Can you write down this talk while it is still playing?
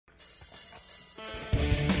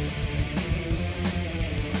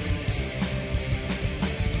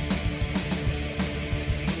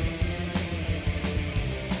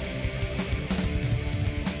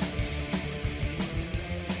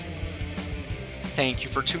Thank you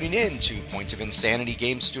for tuning in to Point of Insanity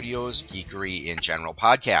Game Studios Geekery in General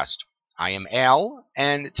podcast. I am Al,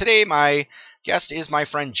 and today my guest is my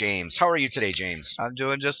friend James. How are you today, James? I'm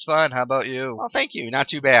doing just fine. How about you? Well, thank you. Not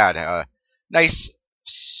too bad. Nice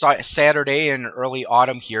Saturday in early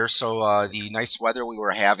autumn here, so the nice weather we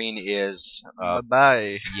were having is...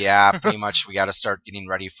 Bye-bye. Yeah, pretty much we got to start getting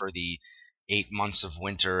ready for the 8 months of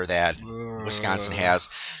winter that Wisconsin has.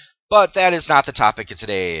 But that is not the topic of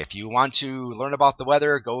today. If you want to learn about the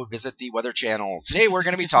weather, go visit the Weather Channel. Today we're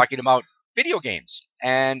going to be talking about video games.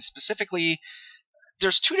 And specifically,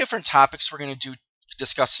 there's two different topics we're going to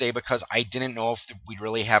discuss today because I didn't know if we'd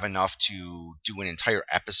really have enough to do an entire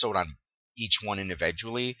episode on each one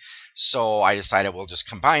individually. So I decided we'll just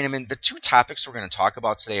combine them. And the two topics we're going to talk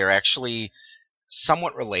about today are actually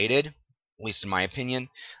somewhat related, at least in my opinion.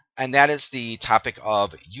 And that is the topic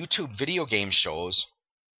of YouTube video game shows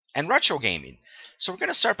and retro gaming. So we're going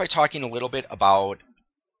to start by talking a little bit about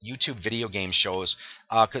YouTube video game shows,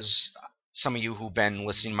 because some of you who've been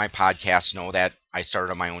listening to my podcast know that I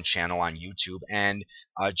started my own channel on YouTube. And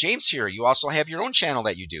James here, you also have your own channel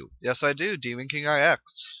that you do. Yes, I do. Demon King IX.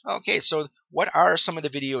 Okay, so what are some of the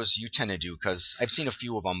videos you tend to do? Because I've seen a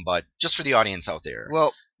few of them, but just for the audience out there.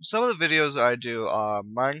 Well, some of the videos I do are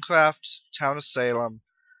Minecraft, Town of Salem,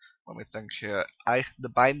 let me think here, The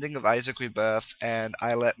Binding of Isaac Rebirth, and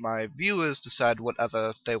I let my viewers decide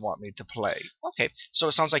whatever they want me to play. Okay, so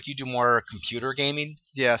it sounds like you do more computer gaming?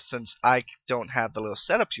 Yes, since I don't have the little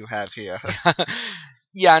setup you have here.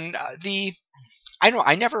 Yeah, and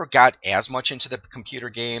I never got as much into the computer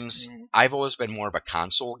games. I've always been more of a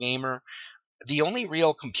console gamer. The only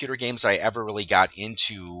real computer games I ever really got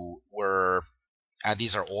into were...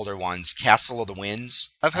 these are older ones. Castle of the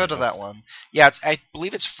Winds. I've heard of that one. Yeah, I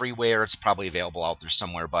believe it's freeware. It's probably available out there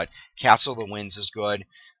somewhere, but Castle of the Winds is good.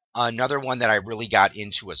 Another one that I really got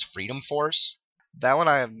into was Freedom Force. That one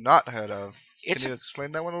I have not heard of. Can you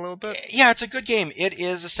explain that one a little bit? Yeah, it's a good game. It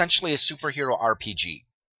is essentially a superhero RPG.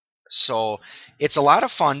 So it's a lot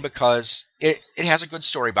of fun because it has a good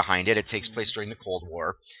story behind it. It takes place during the Cold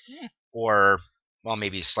War. Or... well,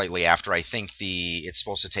 maybe slightly after. I think it's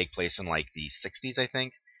supposed to take place in like the 60s, I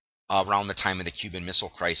think, around the time of the Cuban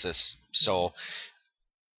Missile Crisis. So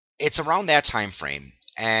it's around that time frame.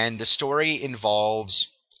 And the story involves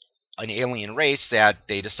an alien race that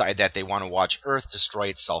they decide that they want to watch Earth destroy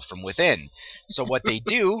itself from within. So what they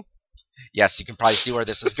do... yes, you can probably see where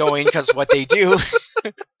this is going, because what they do...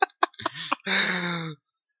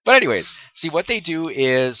 but anyways, see, what they do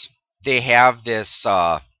is they have this...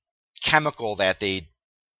 chemical that they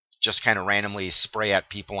just kind of randomly spray at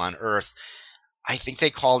people on Earth. I think they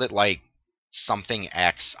called it like something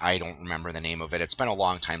X. I don't remember the name of it. It's been a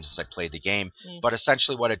long time since I played the game. But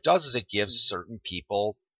essentially what it does is it gives certain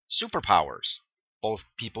people superpowers. Both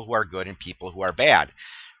people who are good and people who are bad.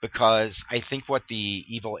 Because I think what the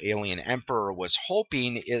evil alien emperor was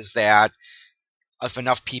hoping is that if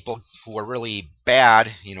enough people who were really bad,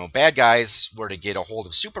 bad guys, were to get a hold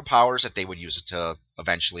of superpowers, that they would use it to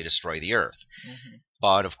eventually destroy the Earth.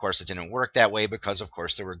 But, of course, it didn't work that way because, of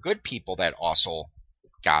course, there were good people that also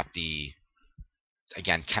got the,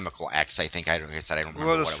 again, Chemical X, I think. I don't remember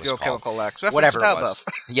what it was called. Chemical X. Whatever it was.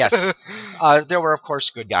 Yes. There were, of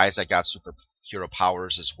course, good guys that got superhero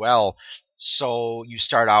powers as well. So you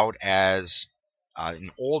start out as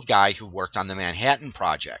an old guy who worked on the Manhattan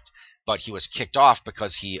Project. But he was kicked off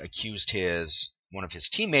because he accused one of his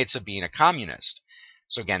teammates of being a communist.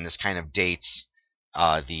 So again, this kind of dates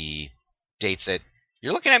the dates that...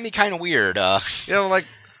 you're looking at me kind of weird. Like,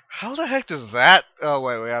 how the heck does that... oh,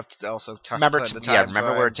 wait, we have to also talk about the time.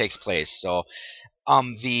 Remember where it takes place. So,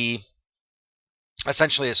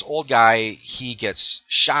 essentially, this old guy, he gets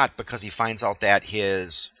shot because he finds out that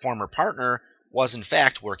his former partner was, in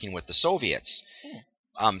fact, working with the Soviets.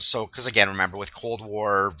 Because again, remember, with Cold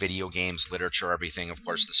War, video games, literature, everything, of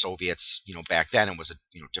course, the Soviets, back then it was a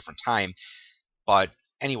different time. But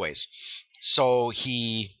anyways, so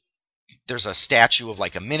there's a statue of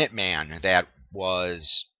like a Minuteman that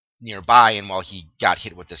was nearby, and while he got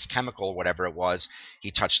hit with this chemical, whatever it was,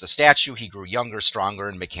 he touched the statue, he grew younger, stronger,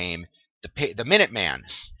 and became the Minuteman.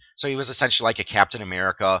 So he was essentially like a Captain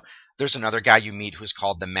America. There's another guy you meet who's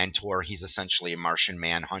called the Mentor. He's essentially a Martian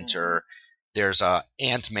Manhunter. There's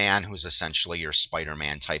Ant-Man, who's essentially your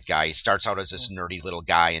Spider-Man type guy. He starts out as this nerdy little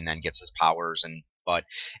guy and then gets his powers. But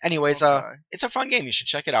anyways, it's a fun game. You should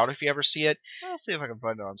check it out if you ever see it. I'll see if I can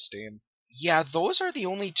find it on Steam. Yeah, those are the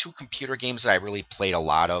only two computer games that I really played a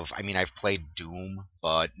lot of. I mean, I've played Doom,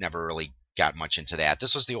 but never really got much into that.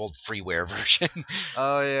 This was the old freeware version.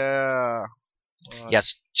 Oh, yeah.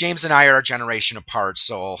 Yes, James and I are a generation apart,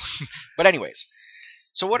 so... but anyways.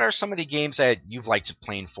 So, what are some of the games that you've liked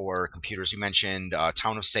playing for computers? You mentioned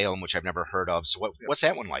Town of Salem, which I've never heard of. So, what's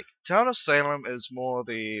that one like? Town of Salem is more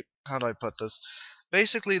the, how do I put this?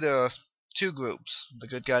 Basically, there are two groups, the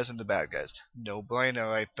good guys and the bad guys. No brainer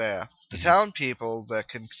right there. The town people that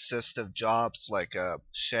consist of jobs like a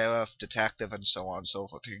sheriff, detective, and so on and so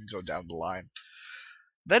forth. You can go down the line.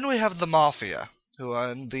 Then we have the mafia, who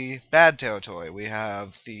are in the bad territory. We have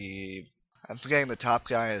I'm forgetting the top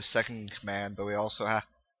guy as second in command, but we also have...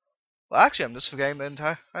 Well, actually, I'm just forgetting the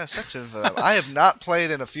entire section for them. I have not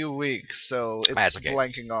played in a few weeks, so it's okay.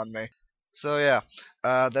 blanking on me. So yeah,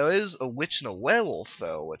 there is a witch and a werewolf,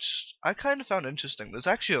 though, which I kind of found interesting. There's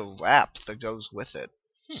actually a rap that goes with it,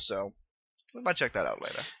 so we might check that out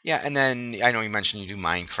later. Yeah, and then I know you mentioned you do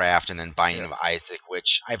Minecraft and then Binding of Isaac,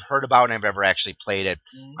 which I've heard about and I've never actually played it.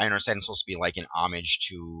 I understand it's supposed to be like an homage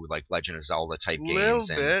to like Legend of Zelda type games,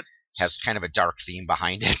 and has kind of a dark theme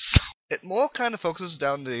behind it. It more kind of focuses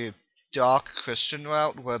down the dark Christian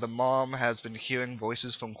route, where the mom has been hearing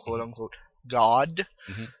voices from quote-unquote God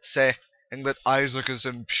saying that Isaac is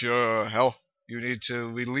impure, hell, you need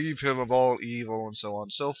to relieve him of all evil, and so on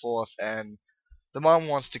and so forth, and the mom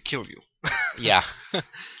wants to kill you. Yeah.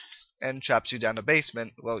 And traps you down a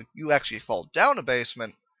basement. Well, you actually fall down a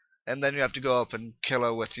basement, and then you have to go up and kill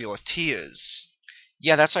her with your tears.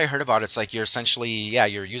 Yeah, that's what I heard about. It's like you're essentially,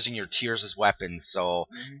 you're using your tears as weapons. So,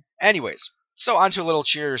 anyways, so on to a little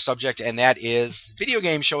cheerier subject, and that is video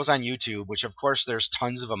game shows on YouTube, which of course there's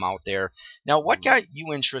tons of them out there. Now, what got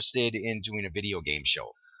you interested in doing a video game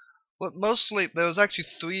show? Well, mostly, there was actually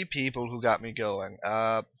 3 people who got me going.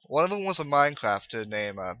 One of them was a Minecrafter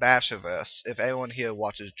named Bashaverse. If anyone here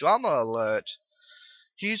watches Drama Alert,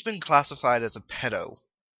 he's been classified as a pedo,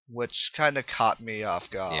 which kind of caught me off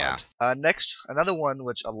guard. Yeah. Next, another one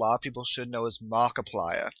which a lot of people should know is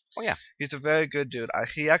Markiplier. Oh, yeah. He's a very good dude.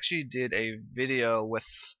 He actually did a video with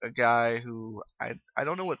a guy who, I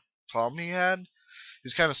don't know what problem he had. He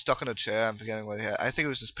was kind of stuck in a chair. I'm forgetting what he had. I think it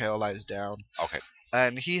was just paralyzed down. Okay.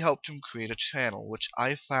 And he helped him create a channel, which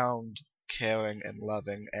I found caring and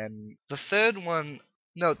loving. And the third one,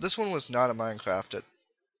 no, this one was not a Minecraft.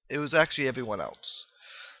 It was actually everyone else.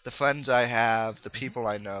 The friends I have, the people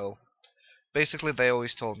I know. Basically, they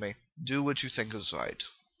always told me, do what you think is right.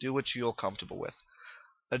 Do what you're comfortable with.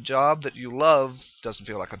 A job that you love doesn't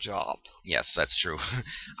feel like a job. Yes, that's true.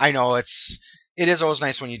 I know it is always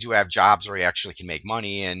nice when you do have jobs where you actually can make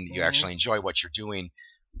money and you actually enjoy what you're doing.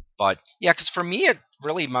 But yeah, because for me,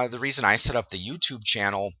 the reason I set up the YouTube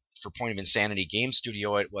channel for Point of Insanity Game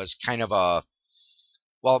Studio, it was kind of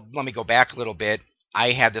well, let me go back a little bit.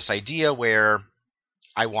 I had this idea where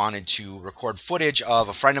I wanted to record footage of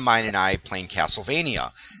a friend of mine and I playing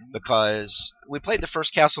Castlevania, because we played the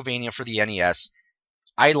first Castlevania for the NES.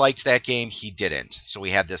 I liked that game, he didn't. So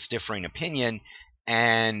we had this differing opinion,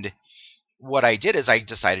 and what I did is I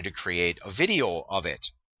decided to create a video of it.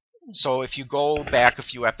 So if you go back a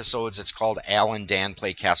few episodes, it's called Al and Dan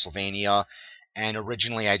Play Castlevania, and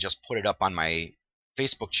originally I just put it up on my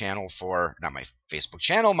Facebook channel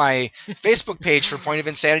my Facebook page for Point of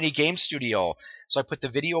Insanity Game Studio. So I put the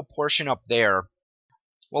video portion up there.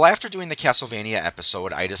 Well, after doing the Castlevania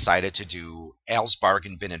episode, I decided to do Al's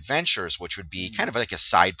Bargain Bin Adventures, which would be kind of like a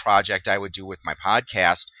side project I would do with my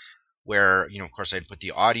podcast, where, of course I'd put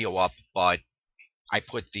the audio up, but I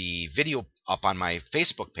put the video up on my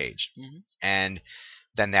Facebook page. And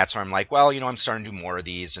then that's where I'm like, well, I'm starting to do more of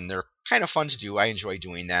these, and they're kind of fun to do. I enjoy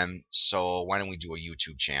doing them, so why don't we do a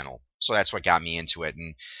YouTube channel? So that's what got me into it.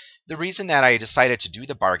 And the reason that I decided to do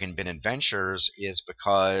the Bargain Bin Adventures is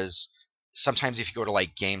because sometimes if you go to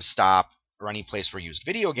like GameStop or any place where used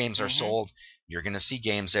video games are sold, you're going to see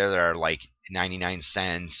games there that are like 99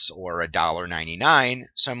 cents or $1.99.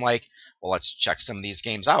 So I'm like, well, let's check some of these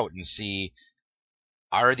games out and see,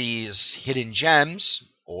 are these hidden gems,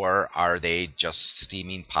 or are they just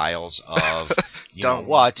steaming piles of, know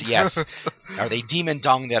what? Yes. Are they demon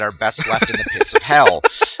dung that are best left in the pits of hell?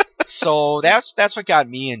 So that's what got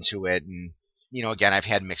me into it. And, again, I've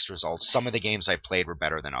had mixed results. Some of the games I played were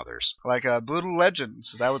better than others. Like Brutal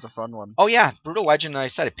Legends. That was a fun one. Oh, yeah. Brutal Legend, I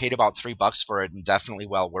said, I paid about $3 for it, and definitely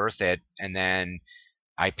well worth it. And then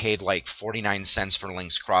I paid like 49 cents for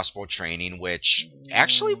Link's Crossbow Training, which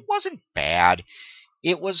actually wasn't bad.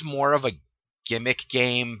 It was more of a gimmick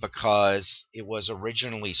game because it was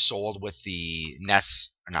originally sold with the NES,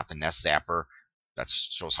 or not the NES Zapper. That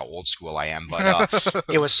shows how old school I am, but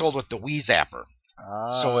it was sold with the Wii Zapper.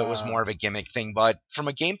 So it was more of a gimmick thing, but from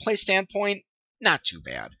a gameplay standpoint, not too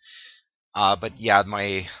bad. But yeah,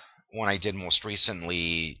 my one I did most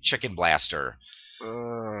recently, Chicken Blaster.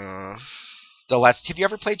 Have you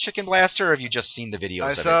ever played Chicken Blaster, or have you just seen the videos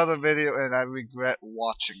I of it? saw the video and I regret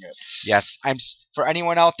watching it. Yes, for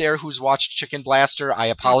anyone out there who's watched Chicken Blaster, I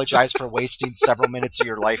apologize for wasting several minutes of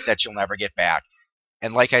your life that you'll never get back.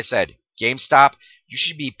 And like I said, GameStop, you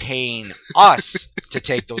should be paying us to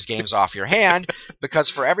take those games off your hand, because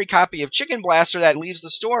for every copy of Chicken Blaster that leaves the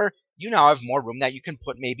store, you now have more room that you can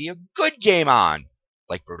put maybe a good game on,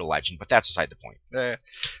 like Brutal Legend, but that's beside the point.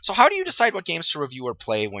 So how do you decide what games to review or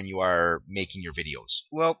play when you are making your videos?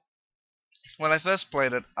 Well, when I first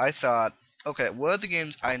played it, I thought, okay, what are the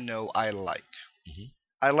games I know I like? Mhm.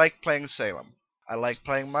 I like playing Salem. I like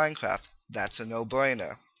playing Minecraft. That's a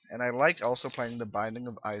no-brainer. And I liked also playing The Binding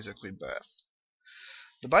of Isaac Rebirth.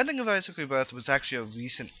 The Binding of Isaac Rebirth was actually a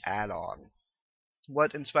recent add-on.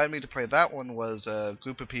 What inspired me to play that one was a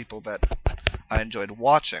group of people that I enjoyed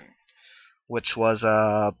watching, which was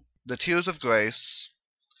the Tears of Grace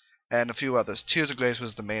and a few others. Tears of Grace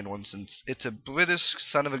was the main one, since it's a British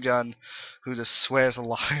son of a gun who just swears a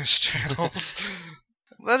lot on his channels.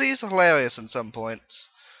 But he's hilarious in some points.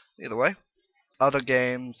 Either way. Other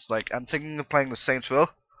games, like I'm thinking of playing the Saints Row,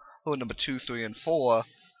 number 2, 3, and 4.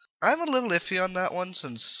 I'm a little iffy on that one,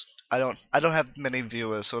 since I don't have many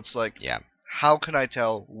viewers, so it's like, Yeah. how can I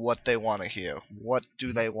tell what they want to hear? What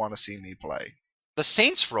do they want to see me play? The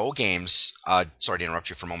Saints Row games, sorry to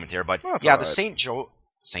interrupt you for a moment there, but That's yeah, all the right.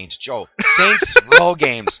 Saints Row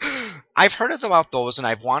games, I've heard about those and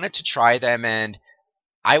I've wanted to try them, and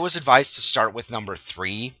I was advised to start with number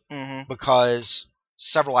 3 because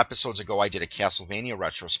several episodes ago I did a Castlevania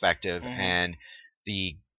retrospective, and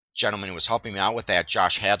the gentleman who was helping me out with that,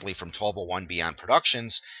 Josh Hadley from 1201 Beyond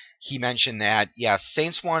Productions, he mentioned that, yeah,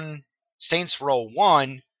 Saints Row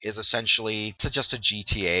 1 is essentially just a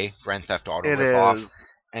GTA, Grand Theft Auto ripoff.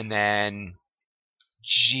 And then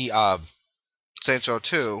Saints Row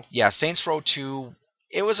 2. Yeah, Saints Row 2,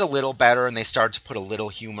 it was a little better, and they started to put a little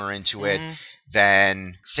humor into it.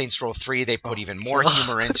 Then Saints Row 3, they put even more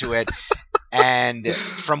humor into it. And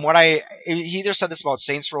from what he either said this about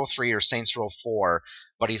Saints Row 3 or Saints Row 4,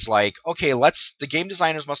 but he's like, okay, the game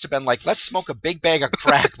designers must have been like, let's smoke a big bag of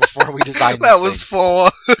crack before we design this That was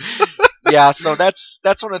 4. Yeah, so that's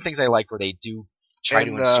one of the things I like, where they do try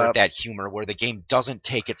to insert that humor, where the game doesn't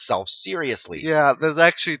take itself seriously. Yeah, there's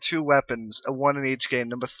actually 2 weapons, one in each game.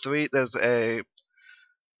 Number 3, it's a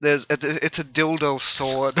dildo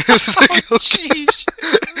sword. Oh, jeez.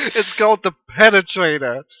 It's called the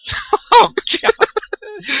Penetrator. Oh, God.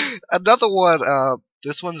 Another one,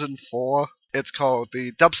 this one's in 4. It's called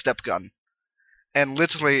the Dubstep Gun. And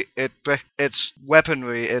literally, its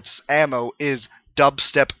weaponry, its ammo is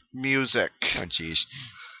dubstep music. Oh, jeez.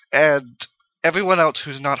 And everyone else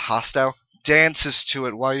who's not hostile dances to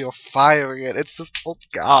it while you're firing it. It's just, oh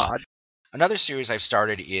God. Another series I've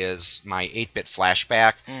started is my 8-Bit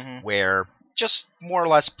Flashback, where just more or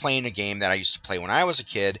less playing a game that I used to play when I was a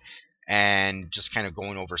kid, and just kind of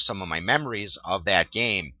going over some of my memories of that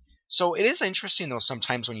game. So it is interesting, though,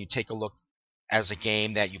 sometimes when you take a look as a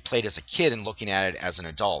game that you played as a kid and looking at it as an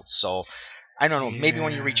adult. So I don't know, maybe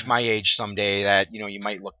when you reach my age someday that, you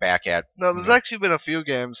might look back at... No, there's actually been a few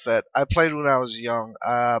games that I played when I was young.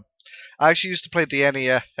 I actually used to play the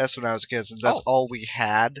NES when I was a kid, since that's all we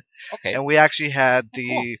had. Okay. And we actually had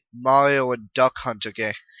the Mario and Duck Hunter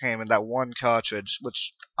game in that one cartridge,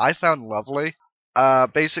 which I found lovely.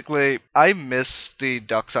 Basically, I missed the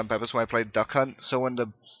ducks on purpose when I played Duck Hunt, so when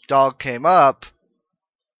the dog came up,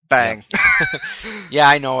 bang. Yeah,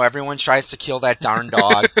 I know. Everyone tries to kill that darn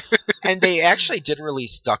dog. And they actually did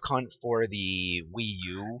release Duck Hunt for the Wii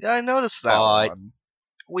U. Yeah, I noticed that one.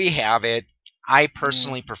 We have it. I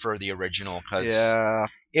personally prefer the original, because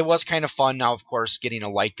it was kind of fun. Now, of course, getting a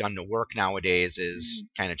light gun to work nowadays is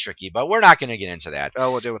kind of tricky, but we're not going to get into that.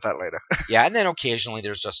 Oh, we'll deal with that later. Yeah, and then occasionally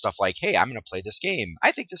there's just stuff like, hey, I'm going to play this game.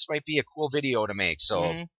 I think this might be a cool video to make,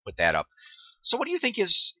 so put that up. So what do you think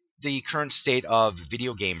is the current state of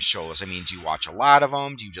video game shows? I mean, do you watch a lot of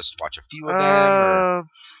them? Do you just watch a few of them?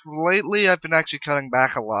 Or? Lately, I've been actually cutting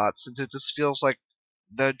back a lot, since it just feels like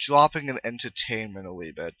they're dropping in entertainment a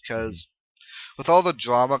wee bit, because with all the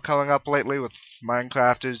drama coming up lately with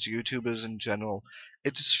Minecrafters, YouTubers in general,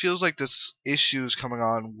 it just feels like there's issues coming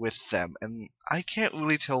on with them, and I can't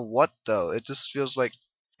really tell what, though. It just feels like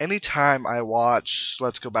anytime I watch,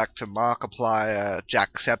 let's go back to Markiplier,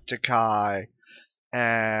 Jacksepticeye,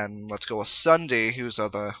 and let's go with Sunday, who's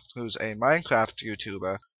a Minecraft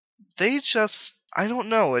YouTuber, they just, I don't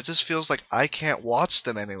know, it just feels like I can't watch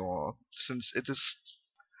them anymore, since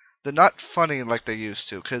they're not funny like they used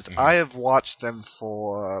to, because I have watched them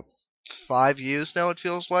for 5 years now, it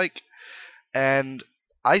feels like, and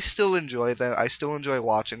I still enjoy them. I still enjoy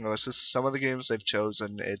watching them. It's just some of the games they've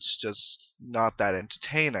chosen, it's just not that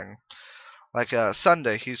entertaining. Like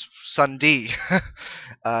Sunday, he's playing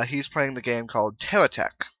the game called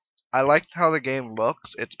Terratech. I like how the game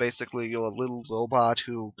looks. It's basically you're a little robot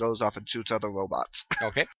who goes off and shoots other robots.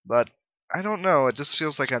 Okay. But I don't know. It just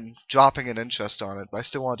feels like I'm dropping an interest on it. But I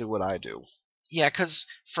still want to do what I do. Yeah, because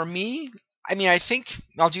for me, I mean, I think.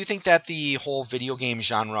 Now, do you think that the whole video game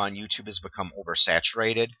genre on YouTube has become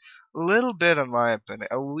oversaturated? A little bit, in my opinion,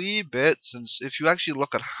 a wee bit. Since if you actually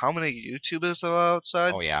look at how many YouTubers are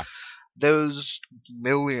outside, Oh yeah. there's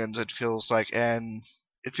millions. It feels like, and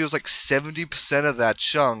it feels like 70% of that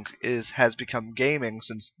chunk has become gaming,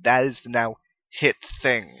 since that is the now hit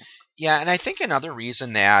thing. Yeah, and I think another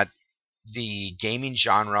reason that the gaming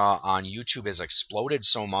genre on YouTube has exploded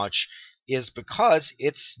so much is because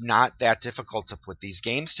it's not that difficult to put these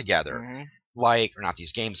games together. Mm-hmm. Or not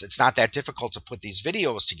these games, it's not that difficult to put these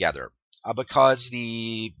videos together. Because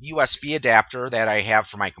the USB adapter that I have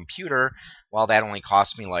for my computer, well, that only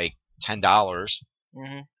cost me like $10.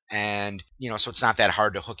 Mm-hmm. And, so it's not that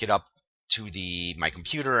hard to hook it up to my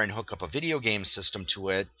computer and hook up a video game system to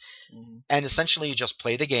it. Mm-hmm. And essentially you just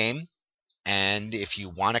play the game, and if you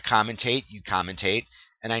want to commentate, you commentate.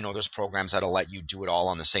 And I know there's programs that'll let you do it all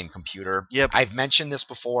on the same computer. Yep. I've mentioned this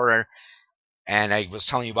before, and I was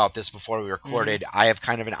telling you about this before we recorded. Mm-hmm. I have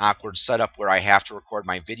kind of an awkward setup where I have to record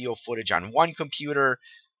my video footage on one computer,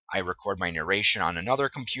 I record my narration on another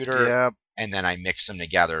computer, Yep. and then I mix them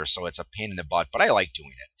together. So it's a pain in the butt, but I like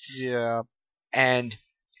doing it. Yeah. And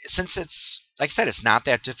since it's, like I said, it's not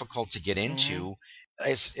that difficult to get into,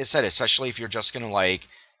 I said, especially if you're just going to like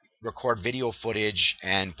record video footage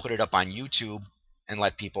and put it up on YouTube and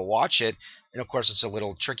let people watch it. And of course, it's a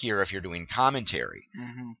little trickier if you're doing commentary.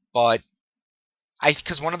 Mm-hmm. But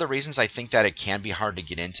because one of the reasons I think that it can be hard to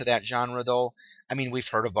get into that genre, though, I mean, we've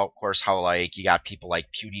heard about, of course, how like you got people like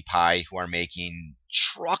PewDiePie who are making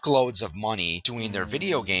truckloads of money doing their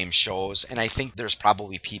video game shows, and I think there's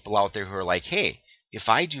probably people out there who are like, hey, if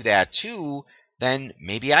I do that too, then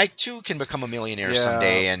maybe I too can become a millionaire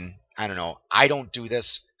someday. And I don't know. I don't do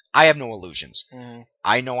this. I have no illusions. Mm-hmm.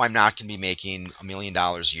 I know I'm not going to be making $1 million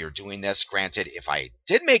a year doing this. Granted, if I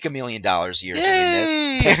did make $1 million a year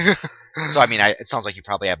doing this, so I mean, it sounds like you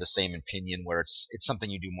probably have the same opinion, where it's something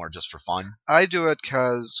you do more just for fun. I do it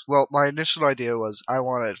because, well, my initial idea was I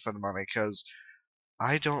wanted it for the money because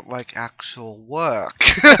I don't like actual work.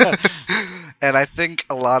 And I think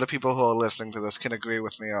a lot of people who are listening to this can agree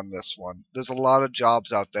with me on this one. There's a lot of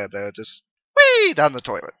jobs out there that are just way down the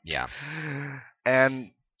toilet. Yeah.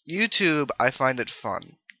 And YouTube, I find it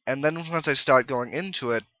fun. And then once I start going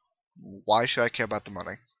into it, why should I care about the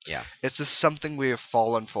money? Yeah. It's just something we have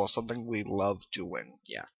fallen for, something we love doing.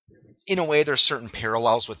 Yeah. In a way, there's certain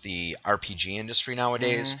parallels with the RPG industry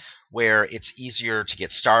nowadays, where it's easier to get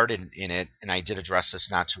started in it, and I did address this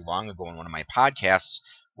not too long ago in one of my podcasts,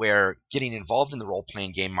 where getting involved in the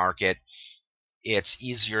role-playing game market, it's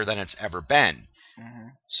easier than it's ever been.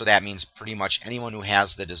 So that means pretty much anyone who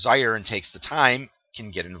has the desire and takes the time can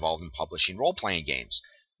get involved in publishing role-playing games,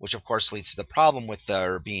 which of course leads to the problem with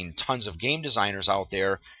there being tons of game designers out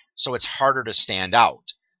there, so it's harder to stand out.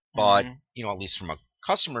 But, at least from a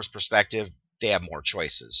customer's perspective, they have more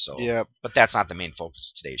choices. So, But that's not the main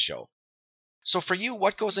focus of today's show. So for you,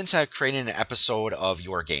 what goes into creating an episode of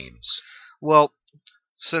your games? Well,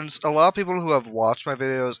 since a lot of people who have watched my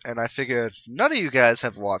videos, and I figured none of you guys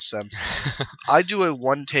have watched them, I do a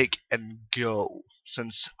one take and go,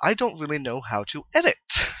 since I don't really know how to edit.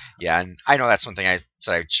 Yeah, and I know that's one thing I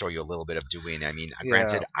said I'd show you a little bit of doing. I mean,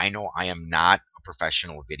 granted, I know I am not a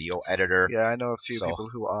professional video editor. Yeah, I know a few people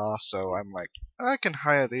who are, so I'm like, I can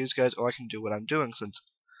hire these guys, or I can do what I'm doing, since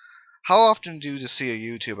how often do you see a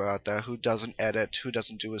YouTuber out there who doesn't edit, who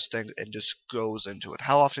doesn't do his thing, and just goes into it?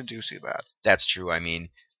 How often do you see that? That's true. I mean,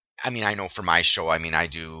 I know for my show, I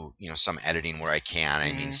do, some editing where I can.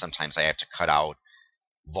 I mean, sometimes I have to cut out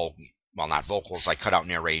not vocals, I cut out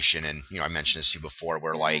narration, and, I mentioned this to you before,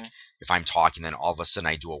 where, like, if I'm talking, then all of a sudden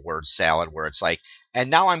I do a word salad where it's like, and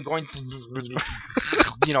now I'm going to,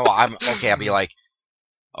 I'll be like,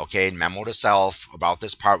 okay, memo to self, about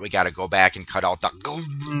this part, we got to go back and cut out the tongue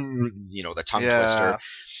twister.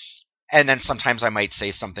 And then sometimes I might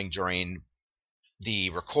say something during the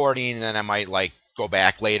recording, and then I might, like, go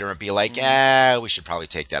back later and be like, we should probably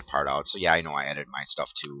take that part out. So, yeah, I know I edit my stuff,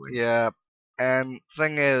 too. And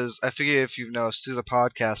thing is, I figure if you've noticed through the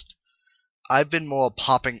podcast, I've been more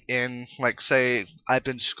popping in, like, say, I've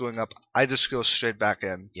been screwing up, I just go straight back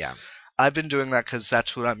in. Yeah. I've been doing that because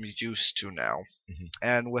that's what I'm used to now.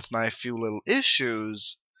 And with my few little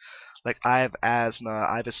issues, Like, I have asthma,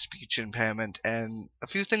 I have a speech impairment, and a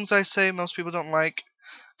few things I say most people don't like,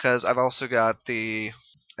 because I've also got an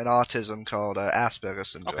autism called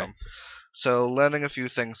Asperger's syndrome. Okay. So learning a few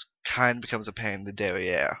things kind of becomes a pain in the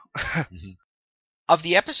derriere. Hmm. Of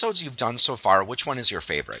the episodes you've done so far, which one is your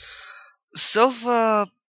favorite? So far,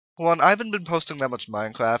 one, I haven't been posting that much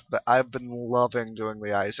Minecraft, but I've been loving doing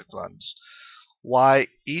the Isaac runs. Why,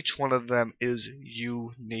 each one of them is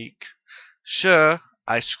unique. Sure,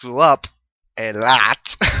 I screw up a lot,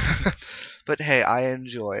 but hey, I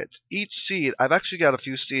enjoy it. Each seed, I've actually got a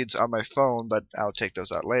few seeds on my phone, but I'll take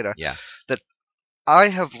those out later, Yeah. that I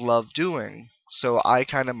have loved doing, so I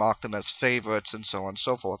kind of mark them as favorites and so on and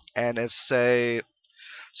so forth. And if, say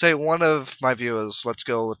one of my viewers, let's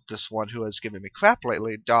go with this one who has given me crap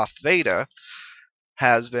lately, Darth Vader,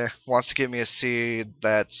 wants to give me a seed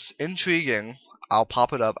that's intriguing, I'll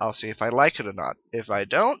pop it up, I'll see if I like it or not. If I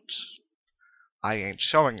don't, I ain't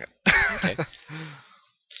showing it. Okay.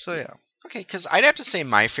 So yeah. Okay, because I'd have to say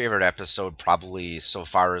my favorite episode probably so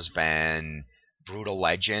far has been Brutal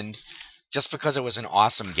Legend, just because it was an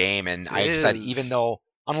awesome game, and I've said, even though,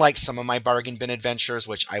 unlike some of my bargain bin adventures,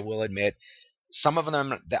 which I will admit, some of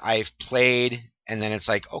them that I've played, and then it's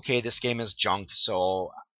like, okay, this game is junk,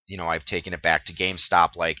 so I've taken it back to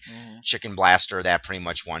GameStop, like Chicken Blaster. That pretty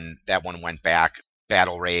much that one went back.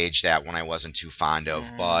 Battle Rage, that one I wasn't too fond of,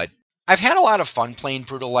 but I've had a lot of fun playing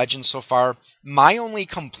Brutal Legend so far. My only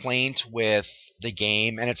complaint with the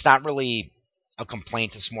game, and it's not really a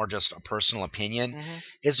complaint, it's more just a personal opinion,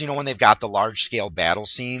 is when they've got the large scale battle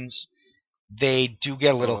scenes, they do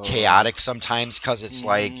get a little chaotic sometimes, because it's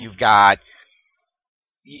like you've got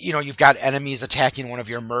enemies attacking one of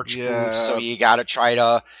your merch booths, so you got to try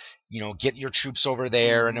to get your troops over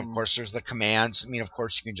there, and of course there's the commands. I mean, of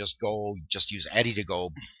course you can just use Eddie to go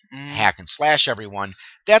hack and slash everyone.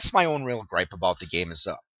 That's my own real gripe about the game, is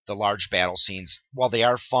the large battle scenes. While they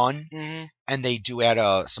are fun and they do add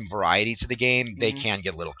some variety to the game, they can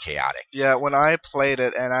get a little chaotic. Yeah, when I played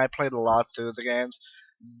it, and I played a lot through the games,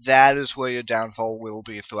 that is where your downfall will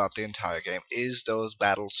be throughout the entire game, is those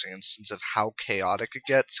battle scenes, since of how chaotic it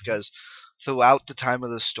gets, because throughout the time of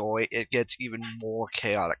the story, it gets even more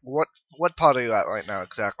chaotic. What part are you at right now,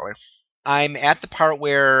 exactly? I'm at the part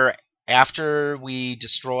where, after we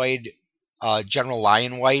destroyed General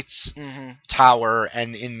Lionwhite's tower,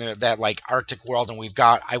 and in that like Arctic world, and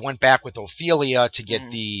I went back with Ophelia to get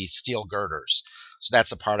the steel girders. So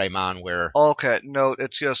that's the part I'm on where... Okay, no,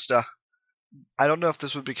 it's just... I don't know if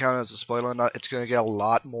this would be counted as a spoiler or not. It's going to get a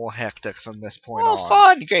lot more hectic from this point on. Oh,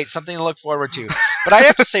 fun! Great, something to look forward to. But I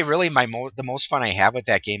have to say, really, the most fun I have with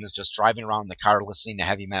that game is just driving around in the car listening to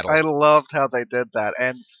heavy metal. I loved how they did that.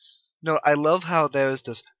 And, I love how there's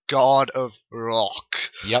this god of rock.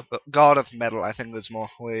 Yep. God of metal, I think is more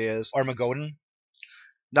who he is. Armageddon?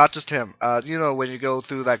 Not just him. When you go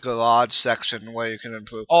through that garage section where you can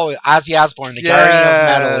improve. Oh, Ozzy Osbourne, the Guardian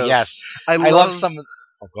of Metal, yes. I love some of...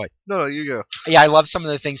 Oh, go ahead. No, you go. Yeah, I love some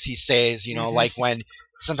of the things he says, like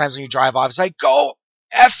sometimes when you drive off, it's like, go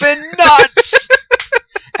effing nuts!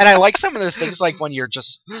 And I like some of the things, like when you're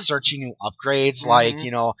just searching new upgrades, like,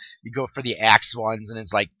 you go for the axe ones, and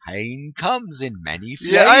it's like, pain comes in many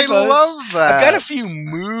flavors. Yeah, I love that. I've got a few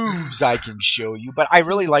moves I can show you, but I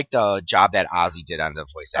really like the job that Ozzy did on the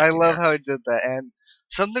voice acting. I love how he did that, and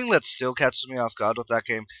something that still catches me off guard with that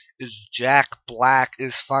game is Jack Black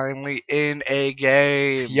is finally in a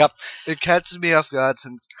game. Yep. It catches me off guard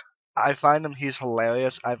since I find he's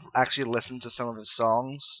hilarious. I've actually listened to some of his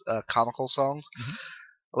songs, comical songs,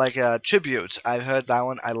 like Tribute. I heard that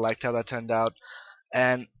one. I liked how that turned out.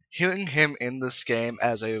 And hearing him in this game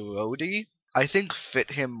as a roadie, I think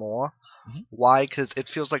fit him more. Why? Because it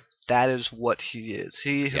feels like that is what he is.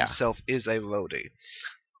 He himself is a roadie.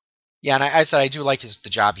 Yeah, and I said I do like the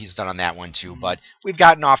job he's done on that one too, but we've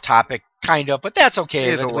gotten off topic, kind of, but that's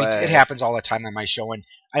okay. It happens all the time on my show, and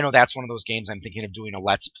I know that's one of those games I'm thinking of doing a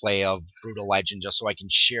Let's Play of Brutal Legend, just so I can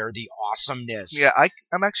share the awesomeness. Yeah,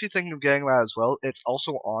 I'm actually thinking of getting that as well. It's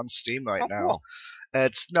also on Steam right now. Cool.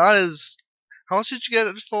 It's not as... How much did you get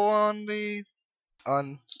it for on the...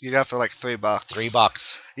 You got it for like $3. $3.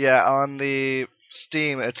 Yeah, on the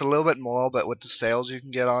Steam, it's a little bit more, but with the sales you can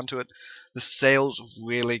get onto it, the sales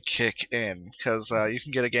really kick in, because you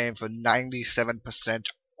can get a game for 97%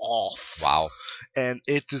 off. Wow. And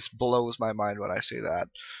it just blows my mind when I see that.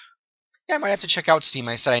 Yeah, I might have to check out Steam.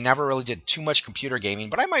 I said I never really did too much computer gaming,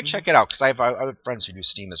 but I might check it out, because I have other friends who do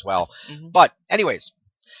Steam as well. But, anyways,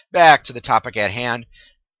 back to the topic at hand.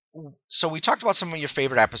 So we talked about some of your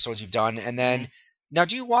favorite episodes you've done, and then... Now,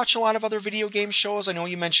 do you watch a lot of other video game shows? I know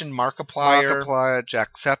you mentioned Markiplier. Markiplier,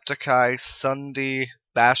 Jacksepticeye, Sunday,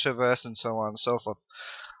 Bashiverse, and so on and so forth.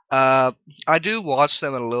 I do watch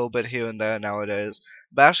them a little bit here and there nowadays.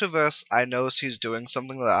 Bashaverse, I notice he's doing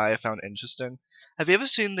something that I found interesting. Have you ever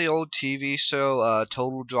seen the old TV show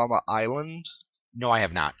Total Drama Island? No, I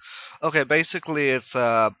have not. Okay, basically it's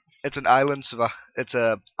an island it's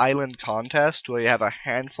a island contest where you have a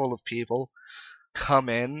handful of people come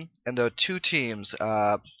in, and there are two teams.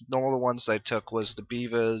 Normal ones they took was the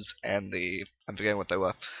Beavers and the I'm forgetting what they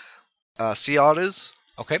were. Sea Otters.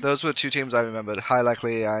 Okay. Those were two teams I remembered. High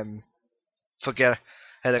likely I'm forget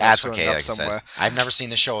heading That's screwing okay, up like I somewhere. said. I've never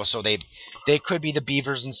seen the show, so they could be the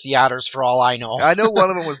Beavers and Sea Otters for all I know. I know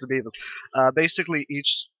one of them was the Beavers. Basically,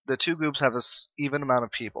 the two groups have a even amount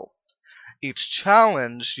of people. Each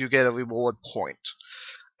challenge, you get a reward point.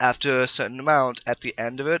 After a certain amount, at the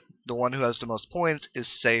end of it, the one who has the most points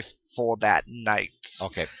is safe for that night.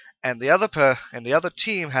 Okay. And the other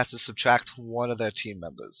team has to subtract one of their team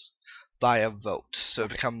members by a vote. So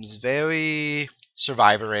it becomes very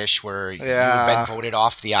Survivor-ish, where Yeah. you've been voted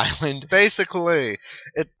off the island. basically.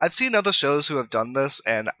 I've seen other shows who have done this,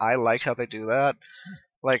 and I like how they do that.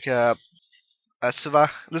 Like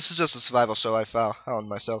this is just a survival show I found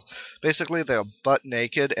myself. Basically, they're butt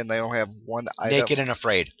naked and they only have one item. Naked and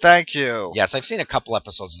Afraid. Thank you. Yes, I've seen a couple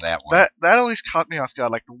episodes of that one. That always caught me off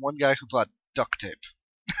guard. Like the one guy who brought duct tape.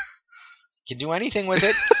 You can do anything with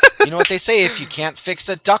it. You know what they say, if you can't fix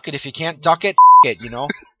it, duck it. If you can't duck it, it, you know?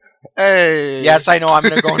 Hey. Yes, I know, I'm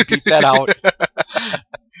going to go and beat that out.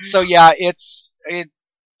 So yeah,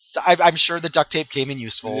 I'm sure the duct tape came in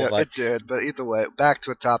useful. Yeah, but it did. But either way, back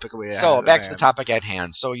to a topic we had. So back to the topic at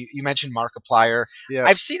hand. So you mentioned Markiplier. Yeah.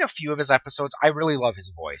 I've seen a few of his episodes. I really love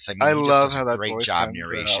his voice. I mean, I he love just does how a that great voice job comes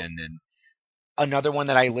narration. And another one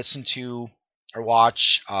that I listen to or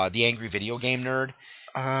watch, The Angry Video Game Nerd.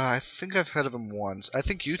 I think I've heard of him once. I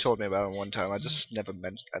think you told me about him one time. I just never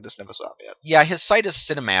saw him yet. Yeah, his site is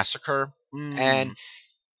Cinemassacre, Mm. and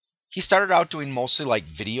he started out doing mostly like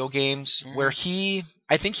video games, where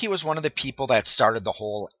I think he was one of the people that started the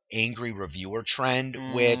whole angry reviewer trend,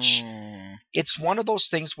 which it's one of those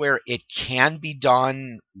things where it can be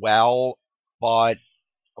done well, but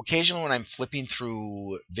occasionally when I'm flipping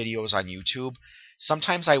through videos on YouTube,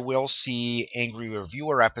 sometimes I will see angry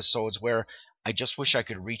reviewer episodes where I just wish I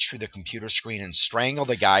could reach through the computer screen and strangle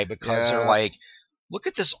the guy because they're like, look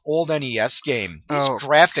at this old NES game. These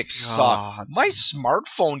graphics suck. My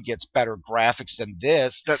smartphone gets better graphics than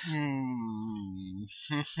this.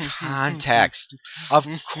 Context. Of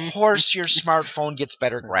course your smartphone gets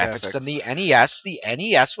better graphics than the NES. The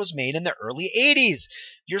NES was made in the early 80s.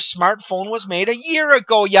 Your smartphone was made a year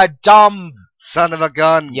ago, you dumb son of a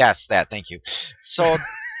gun. Yes, thank you. So,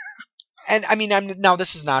 and I mean, now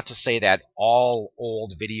this is not to say that all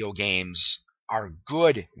old video games are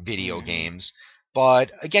good video games,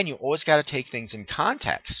 but again, you always got to take things in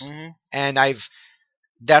context. And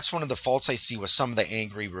that's one of the faults I see with some of the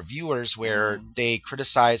angry reviewers, where they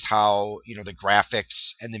criticize how the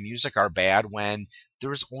graphics and the music are bad when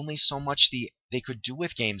there was only so much they could do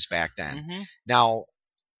with games back then. Now,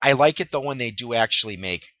 I like it though when they do actually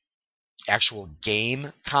make actual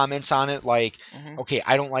game comments on it, like, okay,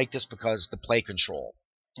 I don't like this because the play control.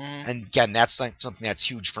 And again, that's like something that's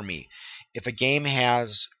huge for me. If a game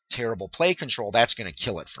has terrible play control, that's going to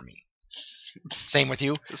kill it for me. Same with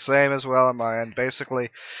you? Same as well on my end. Basically,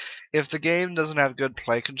 if the game doesn't have good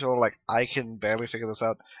play control, like I can barely figure this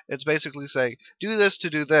out, it's basically saying, do this to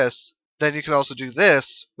do this, then you can also do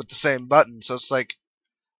this with the same button. So it's like,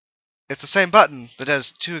 it's the same button, but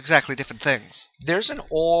does two exactly different things. There's an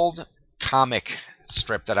old comic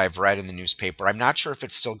strip that I've read in the newspaper. I'm not sure if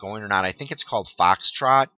it's still going or not. I think it's called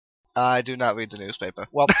Foxtrot. I do not read the newspaper.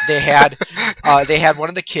 Well, they had one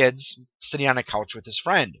of the kids sitting on a couch with his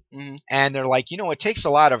friend, and they're like, it takes a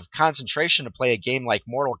lot of concentration to play a game like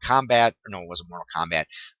Mortal Kombat. No, it wasn't Mortal Kombat.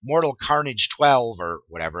 Mortal Carnage 12 or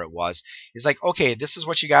whatever it was. He's like, okay, this is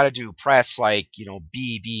what you got to do. Press like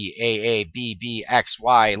B B A A B B X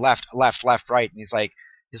Y left left left right, and he's like,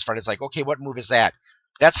 his friend is like, okay, what move is that?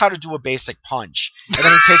 That's how to do a basic punch. And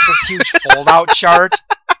then he takes this huge fold-out chart.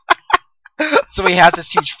 So he has this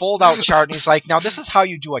huge fold-out chart, and he's like, now this is how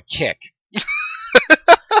you do a kick.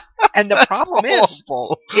 And the problem is,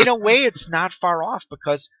 in a way, it's not far off,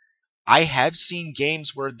 because I have seen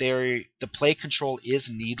games where the play control is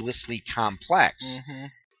needlessly complex.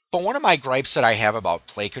 But one of my gripes that I have about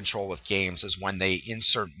play control with games is when they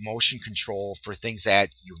insert motion control for things that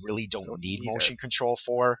you really don't need motion control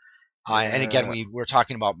for. And again, we were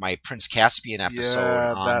talking about my Prince Caspian episode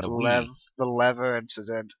on the Wii. The lever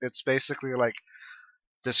incident. It's basically like,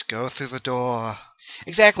 just go through the door.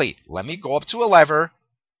 Exactly. Let me go up to a lever,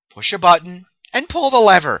 push a button, and pull the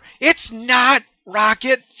lever. It's not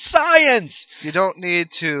rocket science. You don't need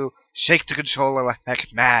to shake the controller like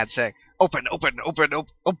mad, saying, "Open, open, open,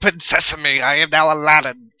 open sesame! I am now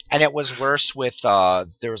Aladdin." And it was worse with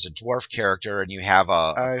there was a dwarf character, and you have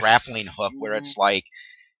a grappling hook where it's like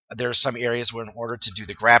there's some areas where in order to do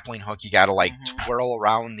the grappling hook, you got to like twirl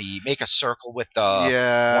around make a circle with the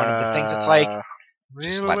one of the things. It's like,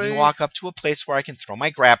 really? just let me walk up to a place where I can throw my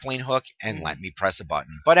grappling hook and let me press a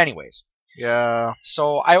button. But anyways, yeah.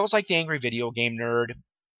 So I always like the Angry Video Game Nerd.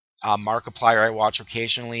 Markiplier I watch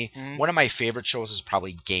occasionally. One of my favorite shows is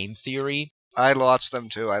probably Game Theory. I watched them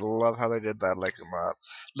too. I love how they did that. Like,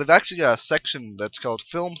 they've actually got a section that's called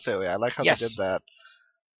Film Theory. I like how they did that.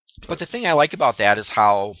 But the thing I like about that is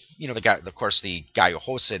how, the guy, of course, the guy who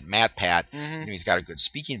hosts it, MatPat, he's got a good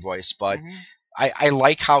speaking voice, but I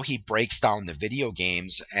like how he breaks down the video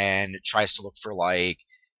games and tries to look for, like,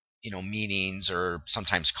 meanings or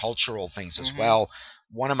sometimes cultural things as well.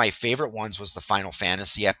 One of my favorite ones was the Final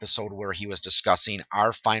Fantasy episode where he was discussing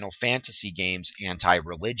our Final Fantasy games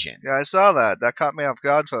anti-religion. Yeah, I saw that. That caught me off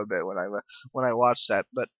guard for a bit when I watched that.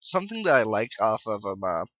 But something that I like off of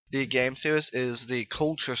the game series is the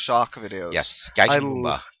Culture Shock videos. Yes,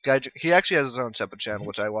 Gaijin he actually has his own separate channel,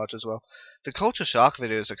 which I watch as well. The Culture Shock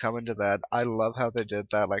videos that come into that, I love how they did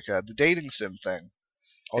that, like the dating sim thing.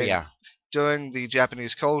 Oh, yeah. During the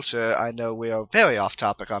Japanese culture, I know we are very off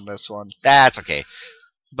topic on this one. That's okay.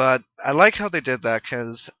 But I like how they did that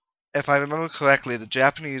because, if I remember correctly, the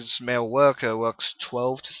Japanese male worker works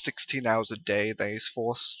 12 to 16 hours a day. He's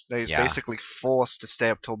basically forced to stay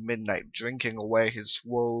up till midnight, drinking away his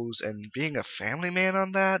woes and being a family man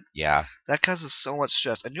on that. Yeah. That causes so much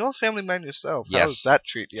stress. And you're a family man yourself. Yes. How does that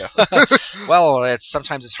treat you? Well,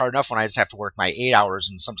 sometimes it's hard enough when I just have to work my 8 hours,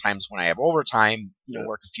 and sometimes when I have overtime,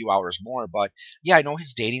 work a few hours more. But yeah, I know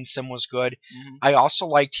his dating sim was good. I also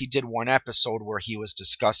liked he did one episode where he was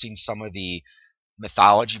discussing some of the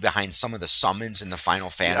mythology behind some of the summons in the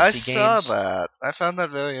Final Fantasy games. I saw that. I found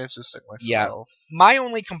that very interesting myself. Yeah. My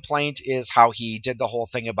only complaint is how he did the whole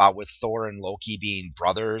thing about with Thor and Loki being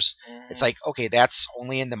brothers. It's like, okay, that's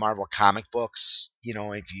only in the Marvel comic books.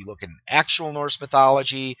 If you look in actual Norse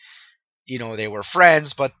mythology, they were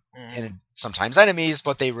friends, but and sometimes enemies,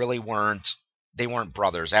 but they really weren't. They weren't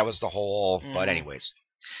brothers. That was the whole. But anyways,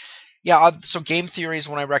 yeah. So Game Theory is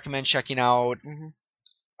one I recommend checking out.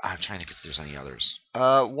 I'm trying to think if there's any others.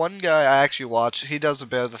 One guy I actually watch, he does a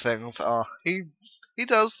bit of the things. He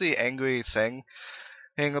does the angry thing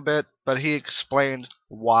a bit, but he explained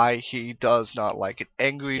why he does not like it.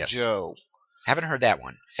 Angry Joe. Haven't heard that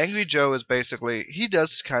one. Angry Joe is basically, he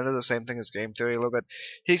does kind of the same thing as Game Theory a little bit.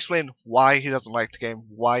 He explained why he doesn't like the game,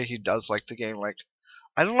 why he does like the game. Like,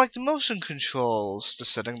 I don't like the motion controls. The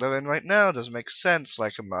setting they're in right now doesn't make sense.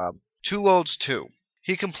 Like, Two Worlds 2.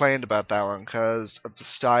 He complained about that one because of the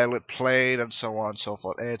style it played and so on and so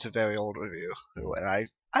forth. And it's a very old review. And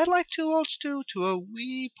I like Two Worlds 2 to a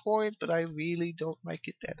wee point, but I really don't like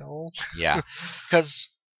it at all. Yeah.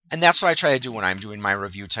 And that's what I try to do when I'm doing my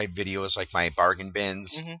review type videos, like my bargain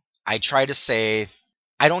bins. I try to say,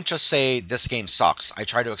 I don't just say this game sucks. I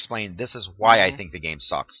try to explain this is why I think the game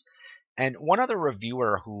sucks. And one other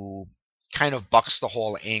reviewer who kind of bucks the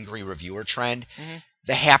whole angry reviewer trend,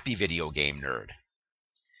 the Happy Video Game Nerd.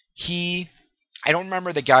 I don't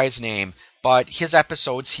remember the guy's name, but his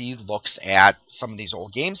episodes, he looks at some of these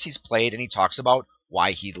old games he's played, and he talks about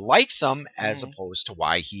why he likes them as opposed to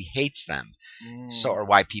why he hates them. Or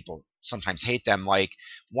why people sometimes hate them. Like,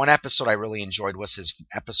 one episode I really enjoyed was his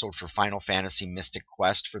episode for Final Fantasy Mystic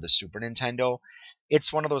Quest for the Super Nintendo.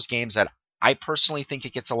 It's one of those games that I personally think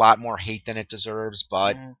it gets a lot more hate than it deserves,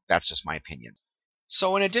 but that's just my opinion.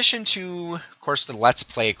 So in addition to, of course, the Let's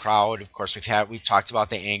Play crowd, of course, we've talked about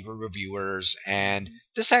the angry reviewers, and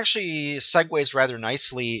this actually segues rather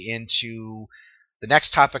nicely into the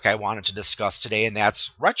next topic I wanted to discuss today, and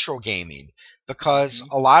that's retro gaming. Because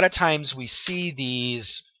a lot of times we see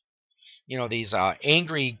these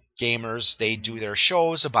angry gamers, they do their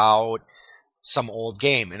shows about some old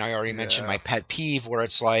game, and I already mentioned my pet peeve where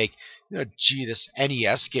it's like, gee, this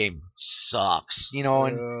NES game sucks,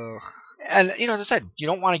 and as I said, you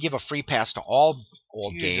don't want to give a free pass to all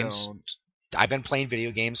old games. I've been playing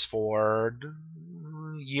video games for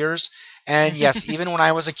years, and yes, even when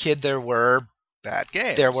I was a kid, there were bad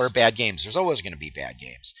games. There's always going to be bad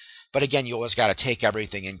games. But again, you always got to take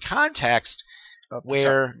everything in context.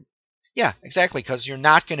 Yeah, exactly, because you're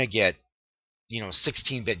not going to get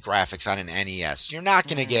 16-bit graphics on an NES. You're not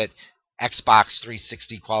going to get Xbox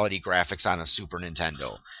 360 quality graphics on a Super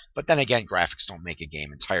Nintendo. But then again, graphics don't make a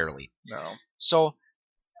game entirely. No. So,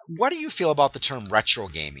 what do you feel about the term retro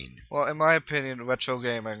gaming? Well, in my opinion, retro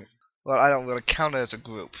gaming, I don't really count it as a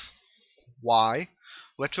group. Why?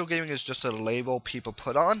 Retro gaming is just a label people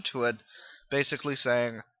put onto it, basically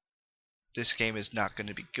saying, this game is not going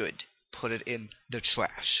to be good. Put it in the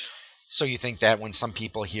trash. So you think that when some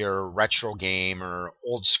people hear retro game or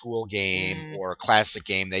old school game or classic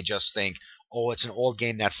game, they just think, oh, it's an old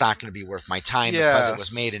game that's not going to be worth my time because it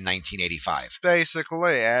was made in 1985.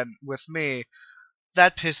 Basically, and with me,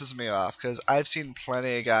 that pisses me off because I've seen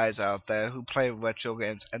plenty of guys out there who play retro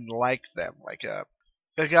games and like them. Like a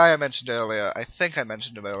guy I mentioned earlier, I think I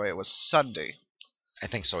mentioned him earlier, was Sunday. I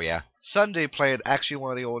think so, yeah. Sunday played actually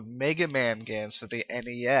one of the old Mega Man games for the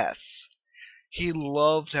NES. He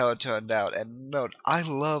loved how it turned out, and note, I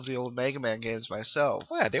love the old Mega Man games myself.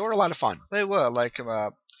 Oh, yeah, they were a lot of fun. They were, like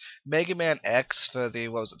Mega Man X for the,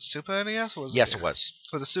 what was it, Super NES? Yes, it was.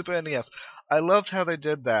 For the Super NES. I loved how they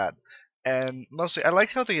did that. And mostly, I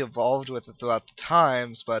liked how they evolved with it throughout the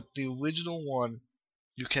times, but the original one,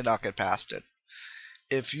 you cannot get past it.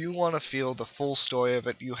 If you want to feel the full story of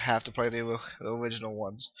it, you have to play the original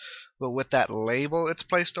ones. But with that label it's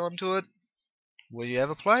placed onto it, will you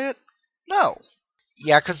ever play it? No.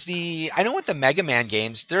 Yeah, because I know with the Mega Man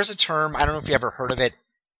games, there's a term, I don't know if you ever heard of it,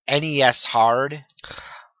 NES Hard.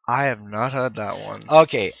 I have not heard that one.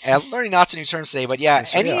 Okay, learning lots of new terms today, but yeah,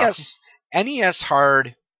 NES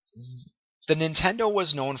Hard. The Nintendo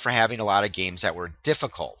was known for having a lot of games that were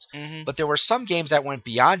difficult, but there were some games that went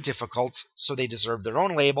beyond difficult, so they deserved their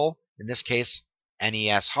own label, in this case,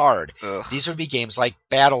 NES Hard. Ugh. These would be games like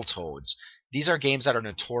Battletoads. These are games that are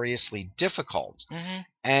notoriously difficult,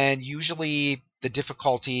 and usually the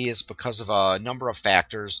difficulty is because of a number of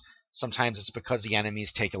factors. Sometimes it's because the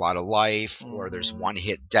enemies take a lot of life, or there's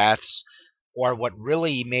one-hit deaths, or what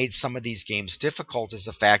really made some of these games difficult is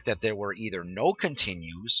the fact that there were either no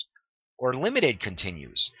continues or limited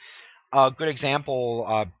continues. A good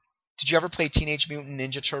example, did you ever play Teenage Mutant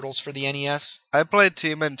Ninja Turtles for the NES? I played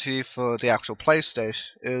TMNT for the actual PlayStation.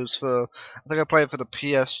 It was I think I played it for the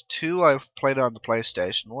PS2, I played it on the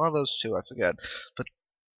PlayStation. One of those two, I forget. But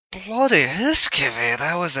bloody Hiskivy,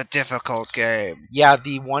 that was a difficult game. Yeah,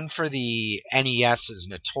 the one for the NES is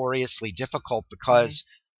notoriously difficult because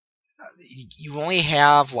you only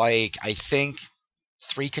have, like, I think,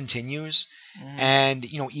 3 continues. And,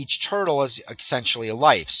 each turtle is essentially a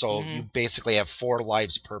life, so you basically have 4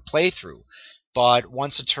 lives per playthrough. But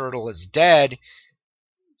once a turtle is dead,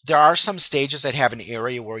 there are some stages that have an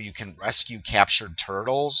area where you can rescue captured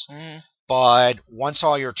turtles, but once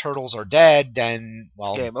all your turtles are dead, then,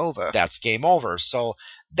 well, game over. That's game over. So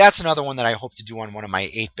that's another one that I hope to do on one of my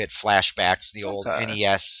 8-bit flashbacks, the old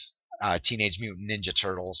NES Teenage Mutant Ninja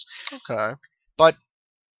Turtles. Okay. But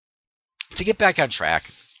to get back on track,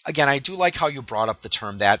 again, I do like how you brought up the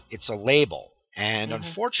term that it's a label. And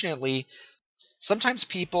unfortunately, sometimes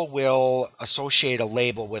people will associate a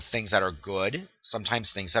label with things that are good,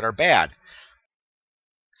 sometimes things that are bad.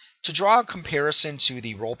 To draw a comparison to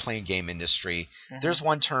the role-playing game industry, there's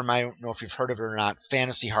one term, I don't know if you've heard of it or not,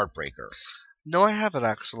 fantasy heartbreaker. No, I haven't,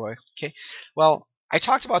 actually. Okay. Well, I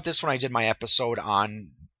talked about this when I did my episode on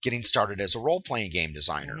getting started as a role-playing game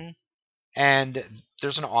designer. And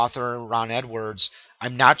there's an author, Ron Edwards.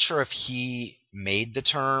 I'm not sure if he made the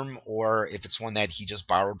term or if it's one that he just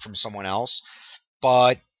borrowed from someone else.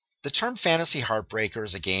 But the term fantasy heartbreaker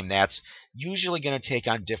is a game that's usually going to take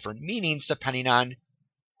on different meanings depending on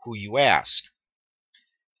who you ask.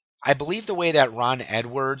 I believe the way that Ron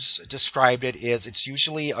Edwards described it is it's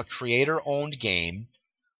usually a creator-owned game,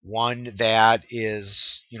 one that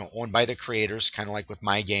is, owned by the creators, kind of like with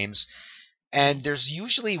my games. And there's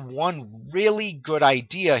usually one really good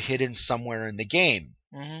idea hidden somewhere in the game.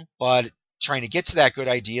 But trying to get to that good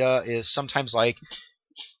idea is sometimes like,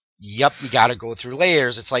 yep, you got to go through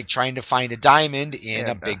layers. It's like trying to find a diamond in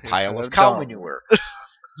a big pile of cow manure.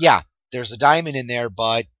 Yeah, there's a diamond in there,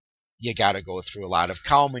 but you got to go through a lot of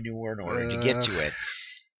cow manure in order to get to it.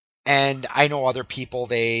 And I know other people,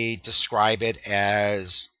 they describe it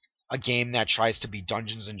as a game that tries to be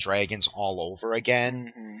Dungeons and Dragons all over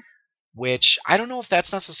again. Which, I don't know if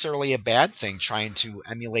that's necessarily a bad thing, trying to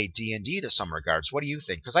emulate D&D to some regards. What do you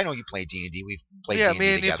think? Because I know you play D&D. We've played D&D together. Yeah,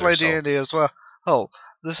 me and you play D&D as well. Oh,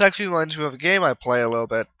 this actually reminds me of a game I play a little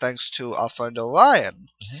bit, thanks to our friend Orion.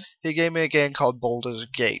 He gave me a game called Baldur's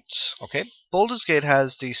Gate. Okay. Baldur's Gate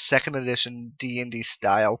has the 2nd edition D&D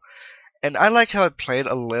style, and I like how it played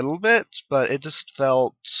a little bit, but it just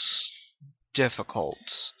felt difficult.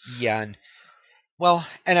 Yeah, and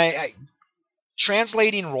I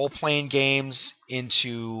translating role-playing games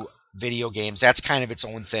into video games, that's kind of its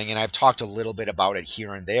own thing, and I've talked a little bit about it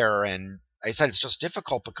here and there, and I said it's just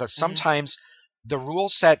difficult because sometimes the rule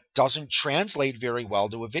set doesn't translate very well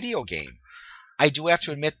to a video game. I do have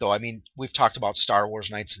to admit, though, I mean, we've talked about Star Wars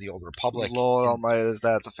Knights of the Old Republic. Lord Almighty,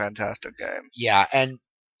 that's a fantastic game. Yeah, and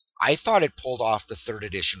I thought it pulled off the 3rd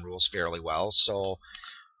edition rules fairly well, so...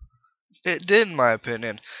 It did, in my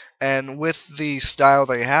opinion. And with the style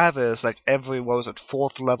they have is, like, every,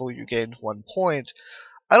 4th level you gained 1 point.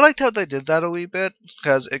 I liked how they did that a wee bit,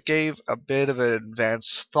 because it gave a bit of an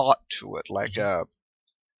advanced thought to it. Like, there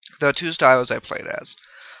are 2 styles I played as.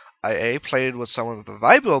 I played with someone with a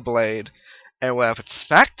vibroblade, and went up and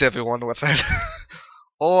smacked everyone with it.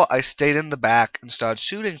 Or I stayed in the back and started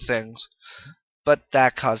shooting things, but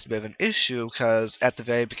that caused a bit of an issue, because at the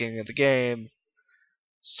very beginning of the game,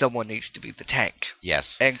 someone needs to be the tank.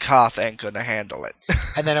 Yes. And Koth ain't gonna handle it.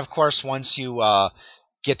 And then, of course, once you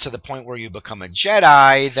get to the point where you become a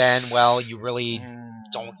Jedi, then, well, you really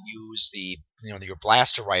don't use your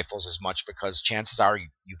blaster rifles as much, because chances are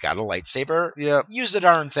you got a lightsaber. Yep. Use the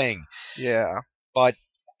darn thing. Yeah. But,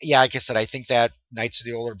 yeah, like I said, I think that Knights of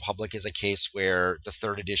the Old Republic is a case where the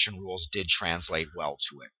 3rd edition rules did translate well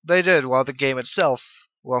to it. They did, while the game itself,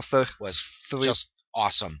 was just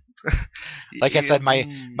awesome. Like I said,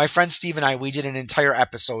 my friend Steve and I, we did an entire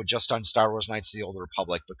episode just on Star Wars Knights of the Old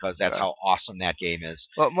Republic, because that's how awesome that game is.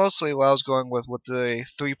 But mostly what I was going with the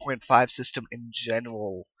 3.5 system in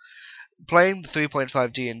general. Playing the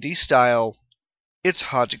 3.5 D&D style, it's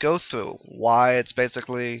hard to go through. Why? It's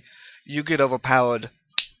basically, you get overpowered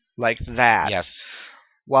like that. Yes.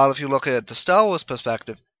 While if you look at the Star Wars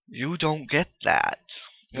perspective, you don't get that.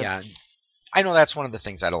 Yeah. I know that's one of the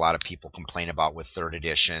things that a lot of people complain about with 3rd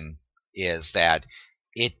edition, is that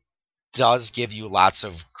it does give you lots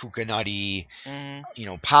of kookanutty,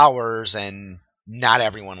 powers, and not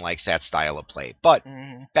everyone likes that style of play. But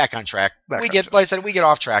back on track. Like I said, we get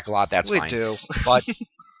off track a lot. That's fine. We do. But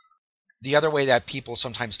the other way that people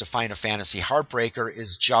sometimes define a fantasy heartbreaker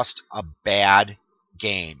is just a bad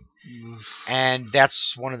game. And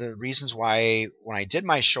that's one of the reasons why, when I did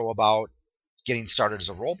my show about getting started as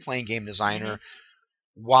a role-playing game designer,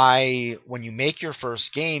 why when you make your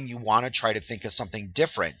first game, you want to try to think of something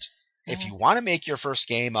different. If you want to make your first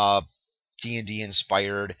game a D&D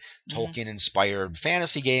inspired, Tolkien inspired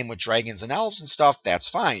fantasy game with dragons and elves and stuff, that's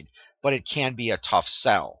fine. But it can be a tough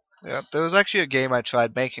sell. Yeah, there was actually a game I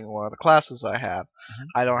tried making in one of the classes I have.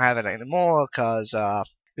 I don't have it anymore because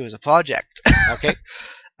it was a project. Okay.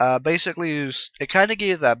 Basically, it kind of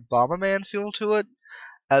gave that Bomberman feel to it,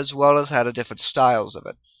 as well as had a different styles of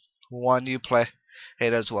it. 1, you play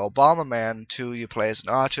it as well Bomberman, 2, you play as an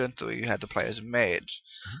archer, and 3, you had to play as a mage.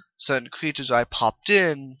 Certain creatures I popped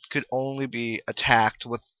in could only be attacked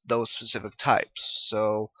with those specific types.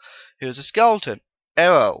 So, here's a skeleton.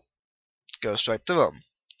 Arrow. Go straight through him.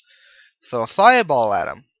 Throw a fireball at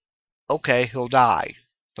him. Okay, he'll die.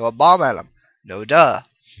 Throw a bomb at him. No duh.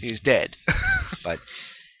 He's dead. But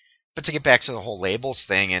to get back to the whole labels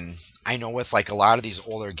thing, and I know with like a lot of these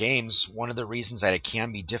older games, one of the reasons that it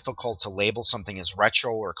can be difficult to label something as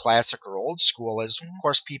retro or classic or old school is, of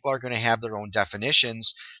course, people are going to have their own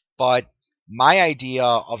definitions. But my idea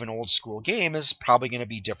of an old school game is probably going to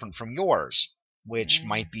be different from yours, which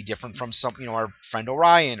might be different from our friend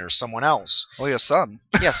Orion or someone else. Or your son.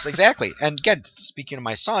 Yes, exactly. And again, speaking of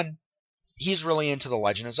my son, he's really into the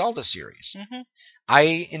Legend of Zelda series.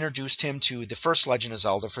 I introduced him to the first Legend of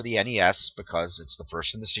Zelda for the NES because it's the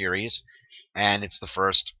first in the series, and it's the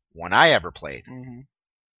first one I ever played.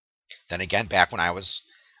 Then again, back when I was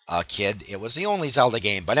a kid, it was the only Zelda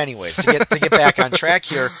game. But anyways, to get back on track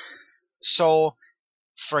here, so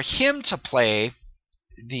for him to play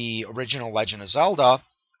the original Legend of Zelda,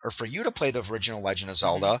 or for you to play the original Legend of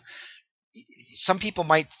Zelda, some people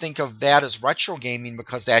might think of that as retro gaming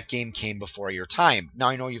because that game came before your time. Now,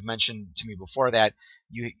 I know you've mentioned to me before that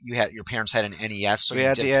your parents had an NES, so we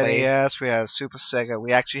had the NES, we had a Super Sega,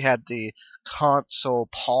 we actually had the console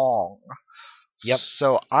Pong. Yep.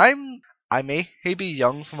 So I may be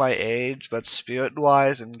young for my age, but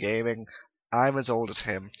spirit-wise and gaming, I'm as old as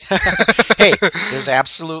him. Hey, there's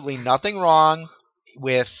absolutely nothing wrong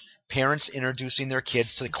with parents introducing their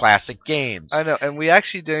kids to the classic games. I know, and we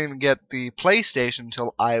actually didn't get the PlayStation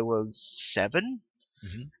until I was 7.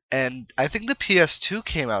 And I think the PS2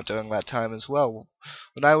 came out during that time as well.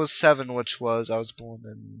 When I was 7, I was born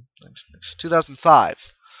in 2005.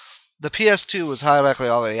 The PS2 was high likely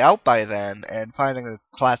already out by then, and finding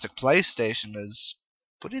a classic PlayStation is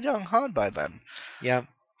pretty darn hard by then. Yeah,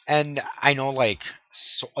 and I know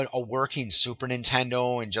a working Super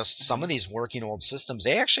Nintendo and just some of these working old systems,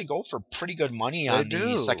 they actually go for pretty good money on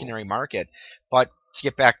the secondary market. But to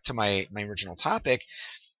get back to my original topic,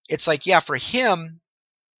 it's for him,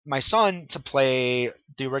 my son to play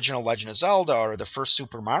the original Legend of Zelda or the first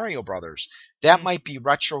Super Mario Brothers. That might be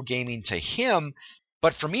retro gaming to him,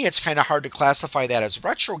 but for me, it's kind of hard to classify that as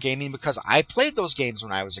retro gaming because I played those games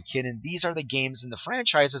when I was a kid, and these are the games and the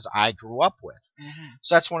franchises I grew up with.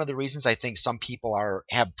 So that's one of the reasons I think some people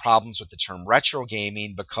have problems with the term retro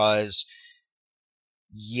gaming because,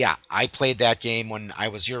 yeah, I played that game when I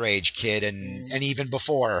was your age, kid, and even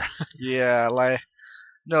before. Yeah,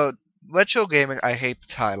 no, retro gaming, I hate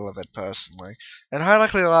the title of it personally. And highly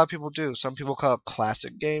likely a lot of people do. Some people call it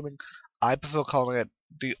classic gaming. I prefer calling it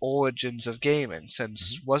the origins of gaming,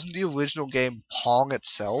 since wasn't the original game Pong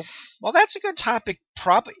itself? Well, that's a good topic.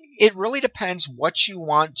 It really depends what you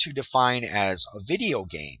want to define as a video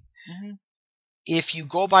game. If you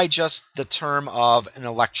go by just the term of an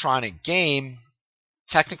electronic game,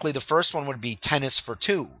 technically the first one would be Tennis for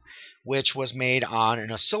Two, which was made on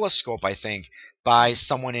an oscilloscope, I think, by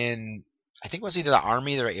someone in, I think it was either the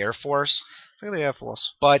Army or the Air Force. I think the Air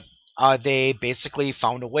Force. But they basically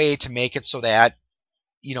found a way to make it so that,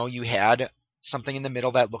 you had something in the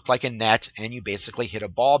middle that looked like a net, and you basically hit a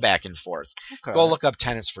ball back and forth. Okay. Go look up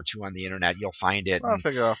Tennis for Two on the internet. You'll find it. I'll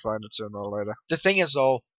figure I'll find it sooner or later. The thing is,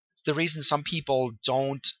 though, the reason some people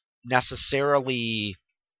don't necessarily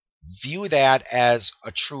view that as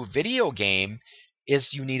a true video game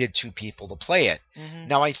is you needed two people to play it.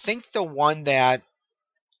 Now, I think the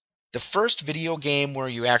first video game where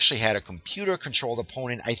you actually had a computer-controlled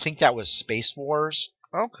opponent, I think that was Space Wars.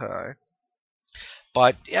 Okay.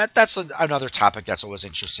 But yeah, that's another topic that's always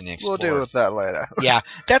interesting to explore. We'll deal with that later. Yeah,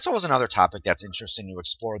 that's always another topic that's interesting to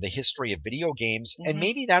explore, the history of video games. And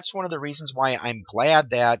maybe that's one of the reasons why I'm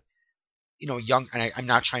glad that, and I'm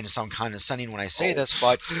not trying to sound condescending when I say this,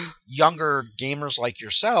 but younger gamers like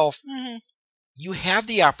yourself, you have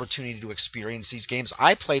the opportunity to experience these games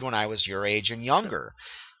I played when I was your age and younger.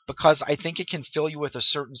 Because I think it can fill you with a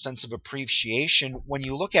certain sense of appreciation when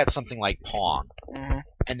you look at something like Pong,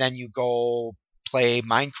 and then you go play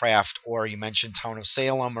Minecraft, or you mentioned Town of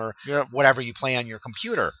Salem, or whatever you play on your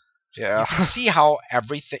computer. Yeah.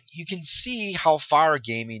 You can see how far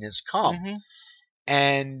gaming has come.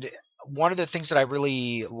 And one of the things that I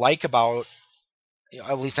really like about,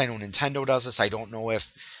 at least I know Nintendo does this, I don't know if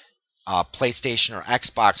PlayStation or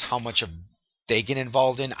Xbox, how much of they get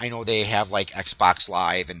involved in. I know they have like Xbox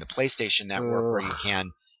Live and the PlayStation Network where you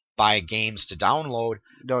can buy games to download.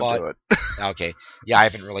 Don't do it. Okay. Yeah, I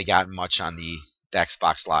haven't really gotten much on the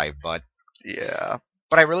Xbox Live, but yeah.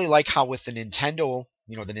 But I really like how with the Nintendo,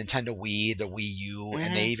 the Nintendo Wii, the Wii U,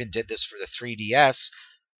 and they even did this for the 3DS,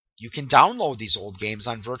 you can download these old games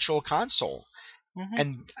on Virtual Console.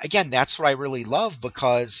 And again, that's what I really love,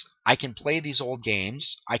 because I can play these old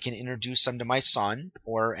games, I can introduce them to my son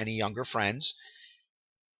or any younger friends,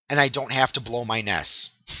 and I don't have to blow my NES.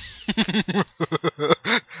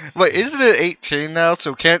 Wait, isn't it 18 now,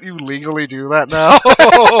 so can't you legally do that now?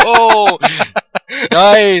 Oh,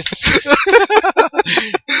 nice!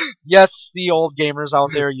 Yes, the old gamers out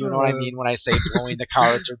there, you know what I mean when I say blowing the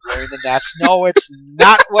cards or blowing the NES. No, it's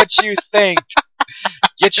not what you think.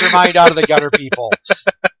 Get your mind out of the gutter, people.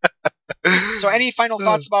 So any final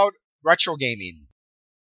thoughts about retro gaming?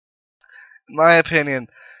 In my opinion,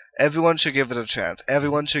 everyone should give it a chance.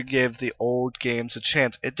 Everyone should give the old games a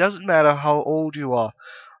chance. It doesn't matter how old you are.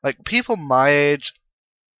 Like, people my age,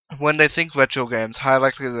 when they think retro games, highly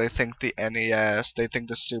likely they think the NES, they think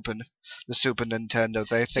the Super Nintendo,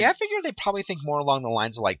 they think... See, I figure they probably think more along the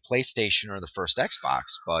lines of like PlayStation or the first Xbox,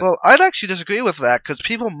 but... Well, I'd actually disagree with that, because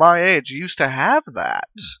people my age used to have that.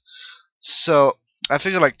 So, I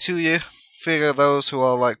figure figure those who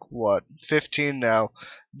are 15 now,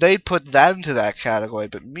 they put that into that category,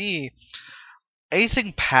 but me,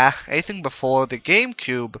 anything before the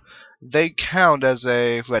GameCube, they count as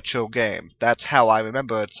a retro game. That's how I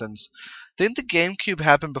remember it, since didn't the GameCube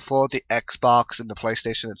happen before the Xbox and the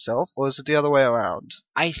PlayStation itself, or is it the other way around?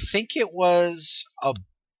 I think it was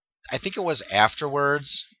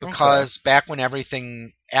afterwards, because back when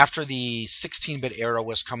after the 16-bit era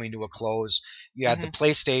was coming to a close, you had the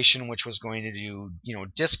PlayStation, which was going to do,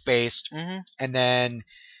 disc-based, and then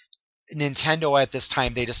Nintendo at this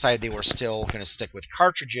time, they decided they were still going to stick with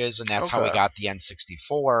cartridges, and that's how we got the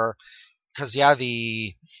N64. Because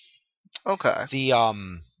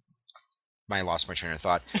I lost my train of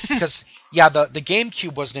thought. Because the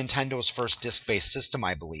GameCube was Nintendo's first disc-based system,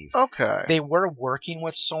 I believe. Okay. They were working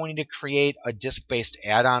with Sony to create a disc-based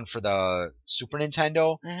add-on for the Super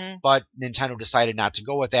Nintendo, but Nintendo decided not to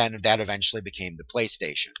go with that, and that eventually became the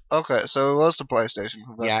PlayStation. Okay, so it was the PlayStation.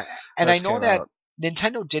 Yeah, and I know that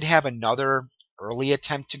Nintendo did have another early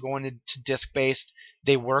attempt to go into disc-based.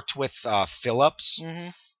 They worked with Philips,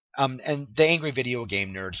 And the Angry Video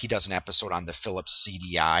Game Nerd, he does an episode on the Philips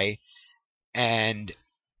CDI, and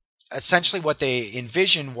essentially what they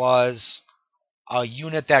envisioned was a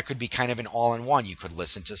unit that could be kind of an all-in-one. You could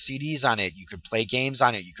listen to CDs on it, you could play games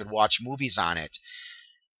on it, you could watch movies on it.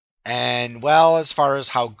 And, well, as far as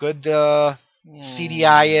how good the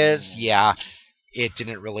CDI is, yeah, it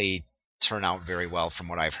didn't really turn out very well from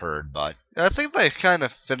what I've heard, but... I think they kind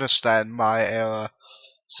of finished that in my era,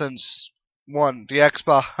 since, one, the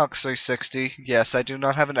Xbox 360, yes, I do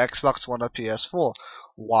not have an Xbox One or PS4.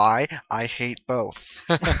 Why? I hate both.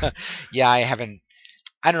 Yeah, I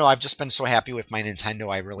don't know, I've just been so happy with my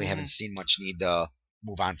Nintendo, I really haven't seen much need to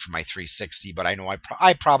move on from my 360, but I know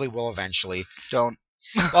I probably will eventually. Don't.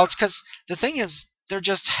 Well, it's because the thing is, there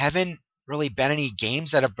just haven't really been any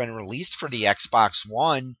games that have been released for the Xbox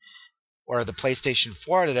One or the PlayStation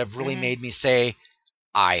 4 that have really made me say,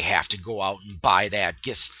 I have to go out and buy the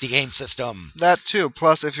game system. That too.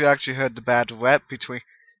 Plus, if you actually heard the bad rep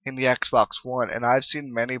in the Xbox One, and I've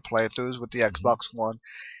seen many playthroughs with the Xbox One,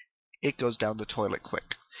 it goes down the toilet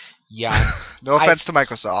quick. Yeah. No offense to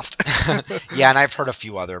Microsoft. Yeah, and I've heard a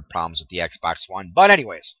few other problems with the Xbox One. But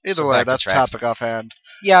anyways. Either way, that's the topic offhand.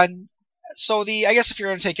 Yeah, so I guess if you're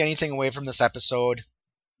going to take anything away from this episode,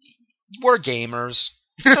 we're gamers.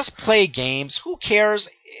 Just play games. Who cares?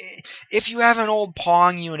 If you have an old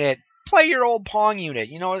Pong unit, play your old Pong unit.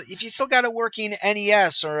 You know, if you still got a working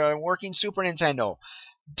NES or a working Super Nintendo,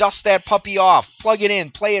 dust that puppy off. Plug it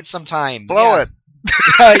in. Play it sometime. Blow it.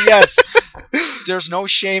 Yes. There's no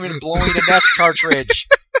shame in blowing a NES cartridge.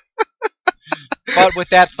 But with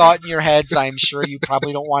that thought in your heads, I'm sure you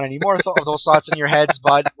probably don't want any more of those thoughts in your heads.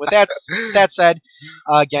 But with that said,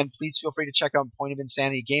 again, please feel free to check out Point of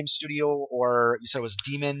Insanity Game Studio, or you said it was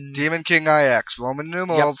Demon King IX, Roman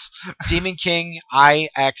numerals. Yep. Demon King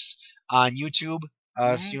IX on YouTube.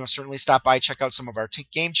 Certainly stop by, check out some of our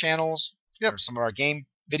game channels, or some of our game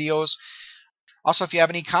videos. Also, if you have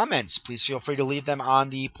any comments, please feel free to leave them on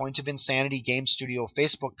the Point of Insanity Game Studio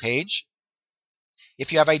Facebook page.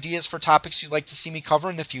 If you have ideas for topics you'd like to see me cover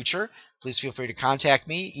in the future, please feel free to contact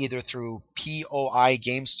me either through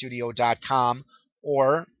poigamestudio.com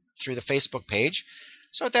or through the Facebook page.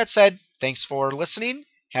 So with that said, thanks for listening.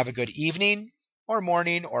 Have a good evening, or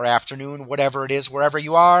morning, or afternoon, whatever it is, wherever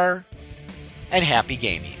you are, and happy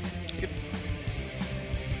gaming.